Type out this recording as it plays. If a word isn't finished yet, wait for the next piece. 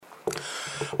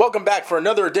Welcome back for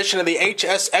another edition of the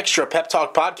HS Extra Pep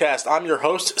Talk Podcast. I'm your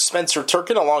host, Spencer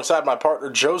Turkin, alongside my partner,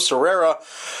 Joe Sirera.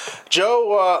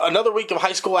 Joe, another week of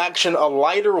high school action, a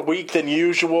lighter week than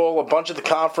usual, a bunch of the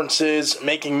conferences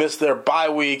making this their bye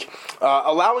week,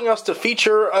 allowing us to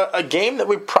feature a game that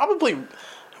we probably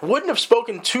wouldn't have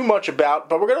spoken too much about,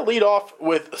 but we're going to lead off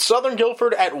with Southern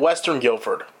Guilford at Western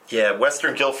Guilford. Yeah,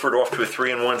 Western Guilford off to a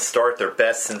 3-1 start, their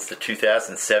best since the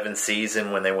 2007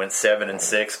 season when they went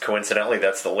 7-6. Coincidentally,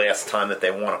 that's the last time that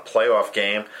they won a playoff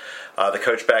game. The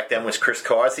coach back then was Chris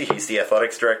Causey. He's the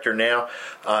athletics director now,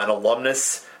 an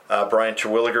alumnus. Brian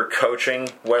Terwilliger coaching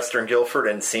Western Guilford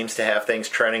and seems to have things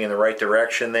trending in the right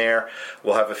direction there.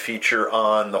 We'll have a feature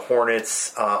on the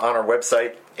Hornets on our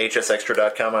website,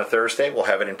 hsextra.com, on Thursday. We'll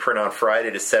have it in print on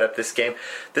Friday to set up this game.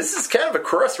 This is kind of a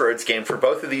crossroads game for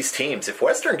both of these teams. If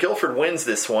Western Guilford wins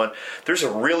this one, there's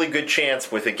a really good chance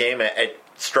with a game at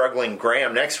struggling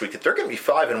Graham next week that they're going to be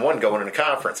 5-1 going into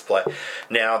conference play.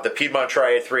 Now, the Piedmont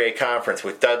Triad 3A Conference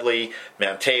with Dudley,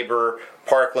 Mount Tabor,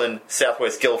 Parkland,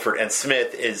 Southwest Guilford, and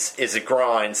Smith is a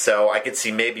grind, so I could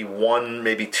see maybe one,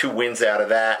 maybe two wins out of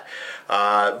that.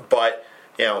 But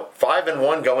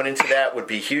 5-1 going into that would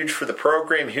be huge for the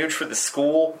program, huge for the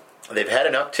school. They've had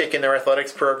an uptick in their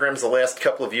athletics programs the last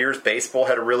couple of years. Baseball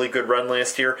had a really good run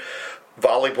last year.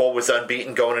 Volleyball was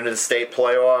unbeaten going into the state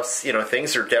playoffs.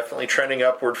 Things are definitely trending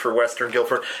upward for Western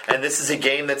Guilford, and this is a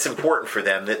game that's important for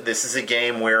them. This is a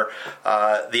game where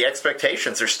the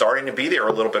expectations are starting to be there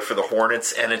a little bit for the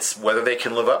Hornets, and it's whether they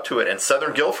can live up to it. And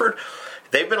Southern Guilford,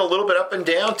 they've been a little bit up and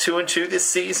down, 2-2 this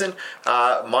season.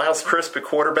 Miles Crisp, a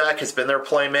quarterback, has been their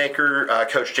playmaker.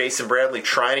 Coach Jason Bradley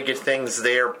trying to get things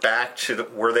there back to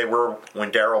where they were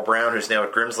when Darrell Brown, who's now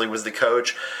at Grimsley, was the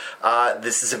coach.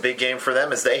 This is a big game for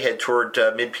them as they head toward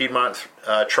Mid-Piedmont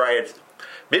Triad.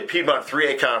 Mid-Piedmont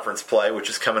 3A Conference play, which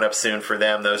is coming up soon for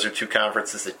them. Those are two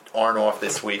conferences that aren't off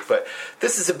this week. But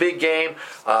this is a big game.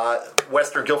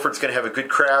 Western Guilford's going to have a good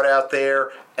crowd out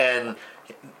there. And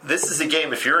this is a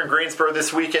game, if you're in Greensboro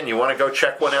this weekend, you want to go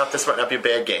check one out, this might not be a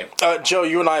bad game. Joe,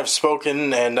 you and I have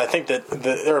spoken, and I think that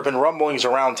there have been rumblings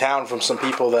around town from some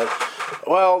people that,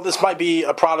 this might be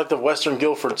a product of Western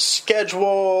Guilford's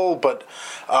schedule, but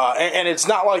and it's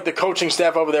not like the coaching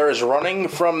staff over there is running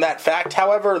from that fact.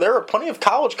 However, there are plenty of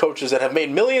college coaches that have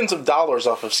made millions of dollars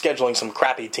off of scheduling some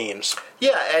crappy teams.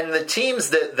 Yeah, and the teams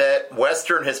that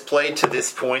Western has played to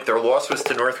this point, their loss was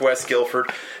to Northwest Guilford.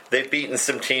 They've beaten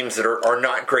some teams that are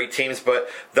not great teams, but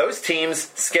those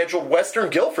teams scheduled Western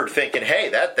Guilford thinking, hey,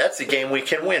 that's a game we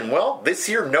can win. Well, this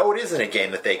year, no, it isn't a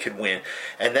game that they could win.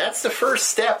 And that's the first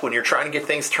step when you're trying to get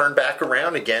things turned back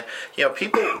around again.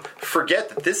 People forget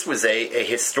that this was a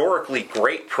historically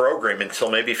great program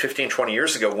until maybe 15, 20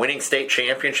 years ago, winning state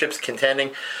championships,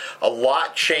 contending. A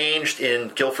lot changed in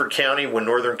Guilford County when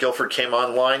Northern Guilford came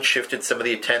online, shifted some of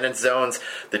the attendance zones.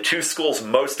 The two schools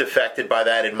most affected by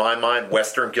that, in my mind,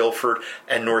 Western Guilford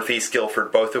and Northeast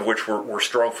Guilford, both of which were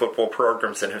strong football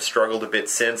programs and have struggled a bit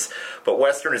since. But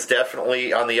Western is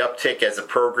definitely on the uptick as a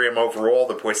program overall.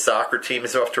 The boys soccer team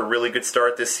is off to a really good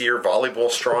start this year. Volleyball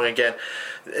strong again.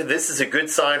 This is a good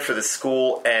sign for the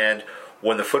school, and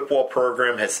when the football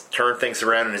program has turned things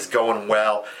around and is going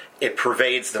well, it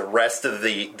pervades the rest of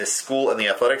the school and the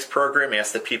athletics program.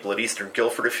 Ask the people at Eastern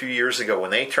Guilford a few years ago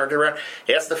when they turned it around.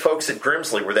 Ask the folks at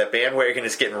Grimsley where that bandwagon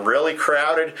is getting really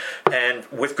crowded, and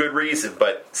with good reason,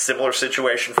 but similar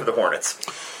situation for the Hornets.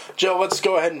 Joe, let's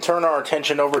go ahead and turn our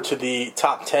attention over to the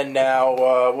top 10 now.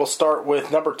 We'll start with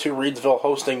number 2 Reedsville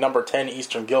hosting number 10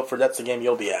 Eastern Guilford. That's the game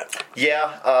you'll be at.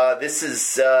 Yeah, this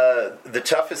is the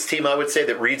toughest team, I would say,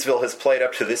 that Reedsville has played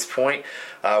up to this point.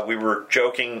 We were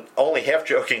joking, only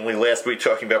half-jokingly last week,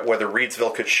 talking about whether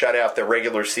Reedsville could shut out their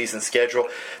regular season schedule.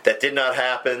 That did not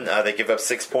happen. They gave up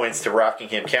 6 points to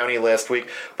Rockingham County last week,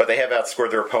 but they have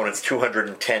outscored their opponents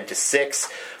 210-6.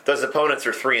 Those opponents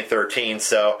are 3-13,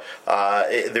 so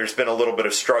there's been a little bit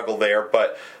of struggle there,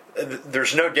 but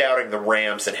there's no doubting the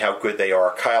Rams and how good they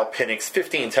are. Kyle Penix,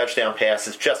 15 touchdown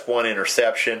passes, just 1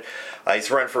 interception. He's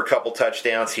run for a couple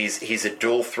touchdowns. He's a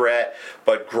dual threat,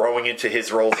 but growing into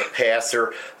his role as a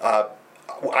passer.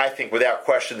 I think, without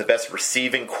question, the best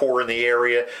receiving core in the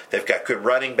area. They've got good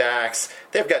running backs.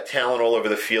 They've got talent all over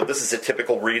the field. This is a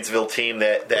typical Reedsville team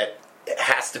that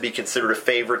has to be considered a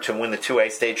favorite to win the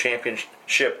 2A state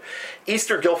championship.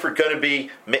 Eastern Guilford going to be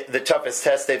the toughest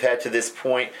test they've had to this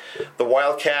point. The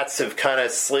Wildcats have kind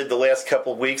of slid the last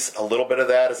couple of weeks. A little bit of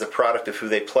that is a product of who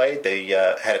they played. They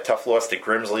had a tough loss to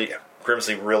Grimsley.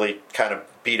 Grimsley really kind of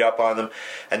beat up on them.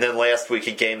 And then last week,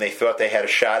 a game they thought they had a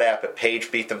shot at, but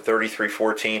Page beat them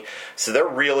 33-14. So they're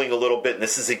reeling a little bit, and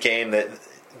this is a game that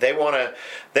they want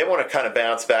to kind of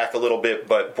bounce back a little bit.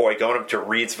 But boy, going up to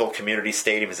Reedsville Community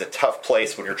Stadium is a tough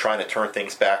place when you're trying to turn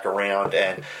things back around.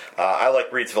 And I like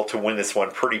Reedsville to win this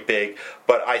one pretty big.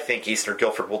 But I think Eastern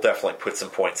Guilford will definitely put some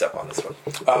points up on this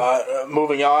one.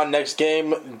 Moving on, next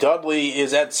game, Dudley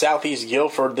is at Southeast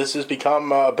Guilford. This has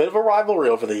become a bit of a rivalry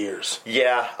over the years.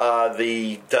 Yeah,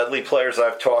 the Dudley players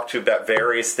I've talked to about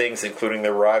various things, including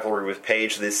their rivalry with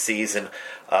Page this season.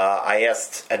 I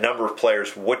asked a number of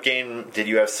players, what game did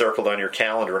you have circled on your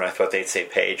calendar? And I thought they'd say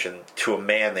Page, and to a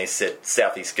man they said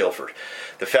Southeast Guilford.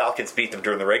 The Falcons beat them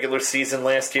during the regular season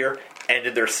last year,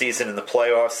 ended their season in the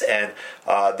playoffs, and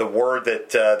the word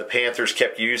that the Panthers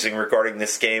kept using regarding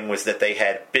this game was that they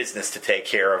had business to take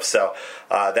care of. So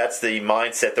that's the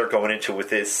mindset they're going into with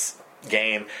this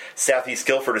game. Southeast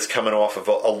Guilford is coming off of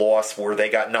a loss where they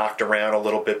got knocked around a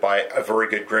little bit by a very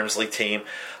good Grimsley team.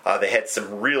 They had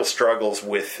some real struggles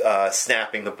with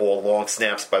snapping the ball, long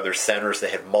snaps by their centers. They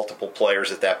had multiple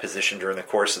players at that position during the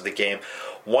course of the game.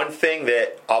 One thing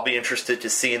that I'll be interested to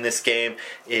see in this game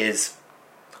is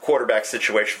quarterback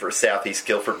situation for Southeast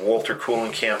Guilford. Walter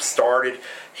Coolenkamp started.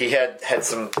 He had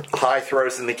some high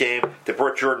throws in the game. They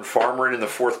brought Jordan Farmer in the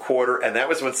fourth quarter, and that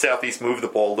was when Southeast moved the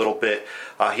ball a little bit.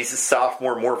 He's a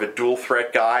sophomore, more of a dual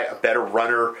threat guy, a better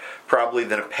runner probably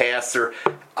than a passer.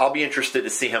 I'll be interested to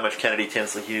see how much Kennedy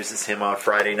Tinsley uses him on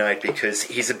Friday night because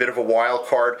he's a bit of a wild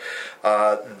card.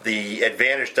 The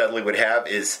advantage Dudley would have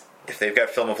is if they've got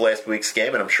film of last week's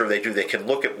game, and I'm sure they do, they can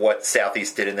look at what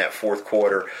Southeast did in that fourth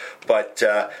quarter. But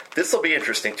this will be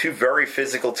interesting. Two very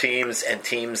physical teams and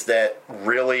teams that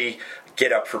really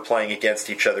get up for playing against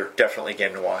each other. Definitely a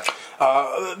game to watch.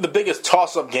 The biggest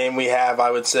toss-up game we have,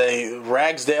 I would say,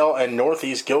 Ragsdale and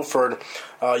Northeast Guilford.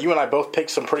 You and I both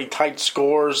picked some pretty tight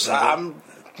scores. Mm-hmm.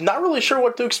 I'm not really sure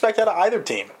what to expect out of either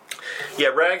team. Yeah,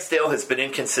 Ragsdale has been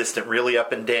inconsistent, really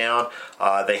up and down.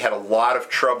 They had a lot of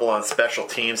trouble on special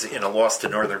teams in a loss to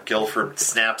Northern Guilford,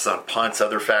 snaps on punts,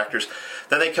 other factors.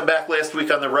 Then they come back last week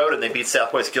on the road and they beat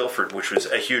Southwest Guilford, which was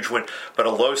a huge win. But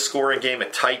a low-scoring game, a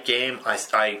tight game.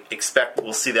 I expect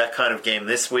we'll see that kind of game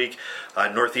this week.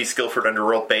 Northeast Guilford under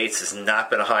Earl Bates has not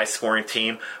been a high-scoring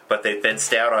team, but they've been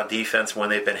stout on defense when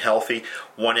they've been healthy.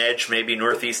 One edge maybe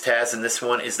Northeast has in this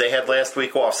one is they had last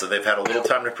week off, so they've had a little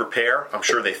time to prepare. I'm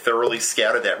sure they thoroughly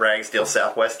scouted that Ragsdale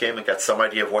Southwest game and got some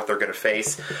idea of what they're going to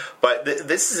face. But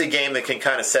this is a game that can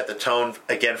kind of set the tone,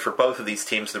 again, for both of these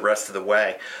teams the rest of the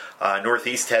way.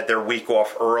 Northeast had their week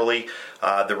off early.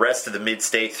 The rest of the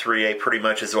Mid-State 3A pretty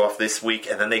much is off this week,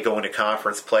 and then they go into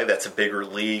conference play. That's a bigger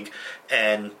league,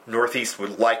 and Northeast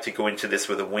would like to go into this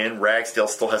with a win. Ragsdale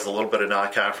still has a little bit of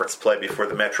non-conference play before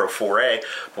the Metro 4A,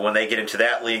 but when they get into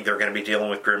that league, they're going to be dealing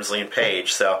with Grimsley and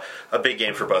Page, so a big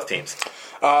game for both teams.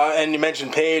 And you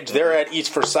mentioned Page. They're at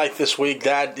East Forsyth this week.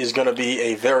 That is going to be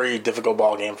a very difficult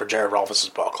ball game for Jared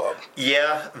Rolfus' ball club.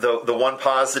 Yeah, the one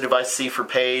positive I see for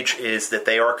Page is that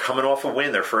they are coming off a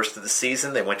win, their first of the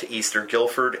season. They went to Eastern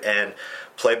Guilford and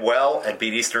played well and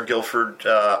beat Eastern Guilford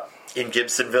in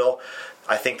Gibsonville.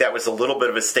 I think that was a little bit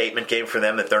of a statement game for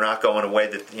them that they're not going away,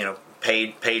 that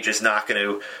Page is not going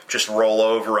to just roll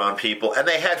over on people. And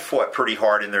they had fought pretty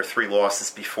hard in their 3 losses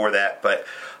before that, but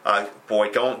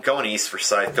going East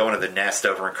Forsyth, going to the Nest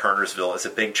over in Kernersville is a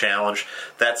big challenge.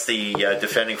 That's the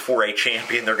defending 4A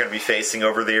champion they're going to be facing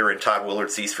over there in Todd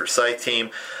Willard's East Forsyth team.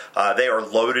 They are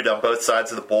loaded on both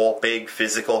sides of the ball, big,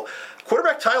 physical.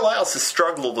 Quarterback Ty Lyles has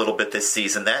struggled a little bit this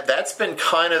season. That's been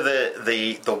kind of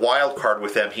the wild card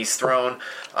with them. He's thrown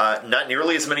not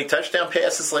nearly as many touchdown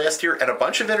passes last year and a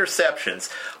bunch of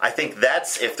interceptions. I think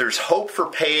that's, if there's hope for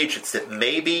Page, it's that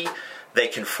maybe they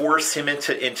can force him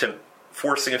into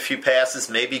forcing a few passes,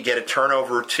 maybe get a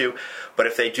turnover or two. But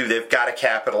if they do, they've got to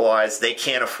capitalize. They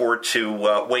can't afford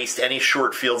to waste any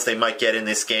short fields they might get in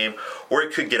this game, or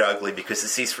it could get ugly because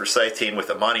this East Forsyth team with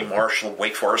Amani Marshall,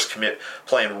 Wake Forest commit,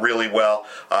 playing really well.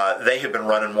 They have been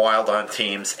running wild on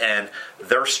teams, and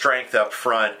their strength up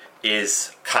front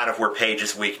is kind of where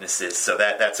Page's weakness is. So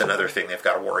that's another thing they've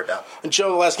got to worry about. And Joe,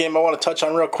 the last game I want to touch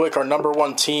on real quick, our number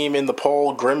 1 team in the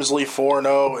poll, Grimsley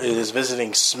 4-0, is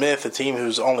visiting Smith, a team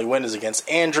whose only win is against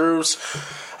Andrews.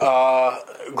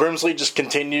 Grimsley just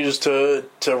continues to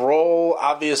roll.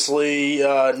 Obviously,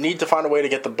 need to find a way to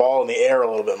get the ball in the air a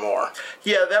little bit more.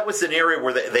 Yeah, that was an area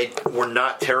where they were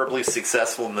not terribly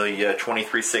successful in the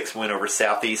 23-6 win over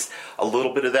Southeast. A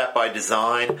little bit of that by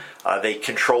design. They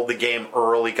controlled the game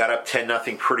early, got up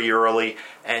 10-0 pretty early,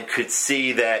 and could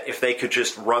see that if they could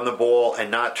just run the ball and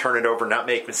not turn it over, not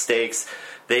make mistakes,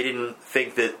 they didn't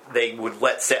think that they would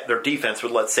their defense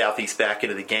would let Southeast back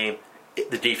into the game.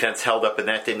 the defense held up and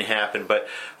that didn't happen. But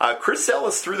Chris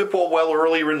Ellis threw the ball well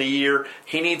earlier in the year.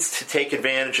 He needs to take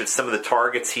advantage of some of the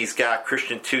targets he's got.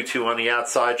 Christian Tutu on the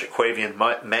outside,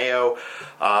 Jaquavian Mayo,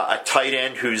 a tight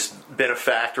end who's been a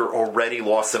factor already,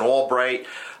 Lawson Albright.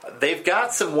 They've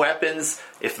got some weapons.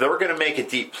 If they're going to make a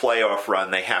deep playoff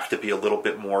run, they have to be a little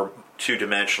bit more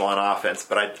two-dimensional on offense.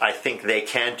 But I think they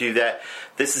can do that.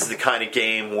 This is the kind of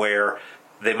game where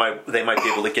they might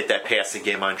be able to get that passing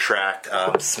game on track.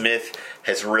 Smith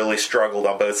has really struggled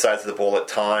on both sides of the ball at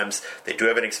times. They do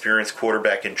have an experienced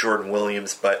quarterback in Jordan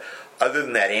Williams, but other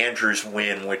than that Andrews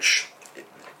win, which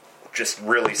just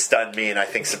really stunned me and I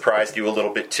think surprised you a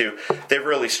little bit too, they've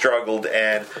really struggled,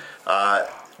 and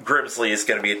Grimsley is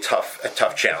going to be a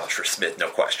tough challenge for Smith, no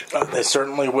question. They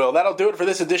certainly will. That'll do it for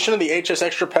this edition of the HS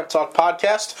Extra Pep Talk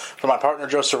podcast. For my partner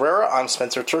Joe Sirera, I'm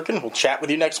Spencer Turkin. We'll chat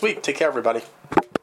with you next week. Take care, everybody.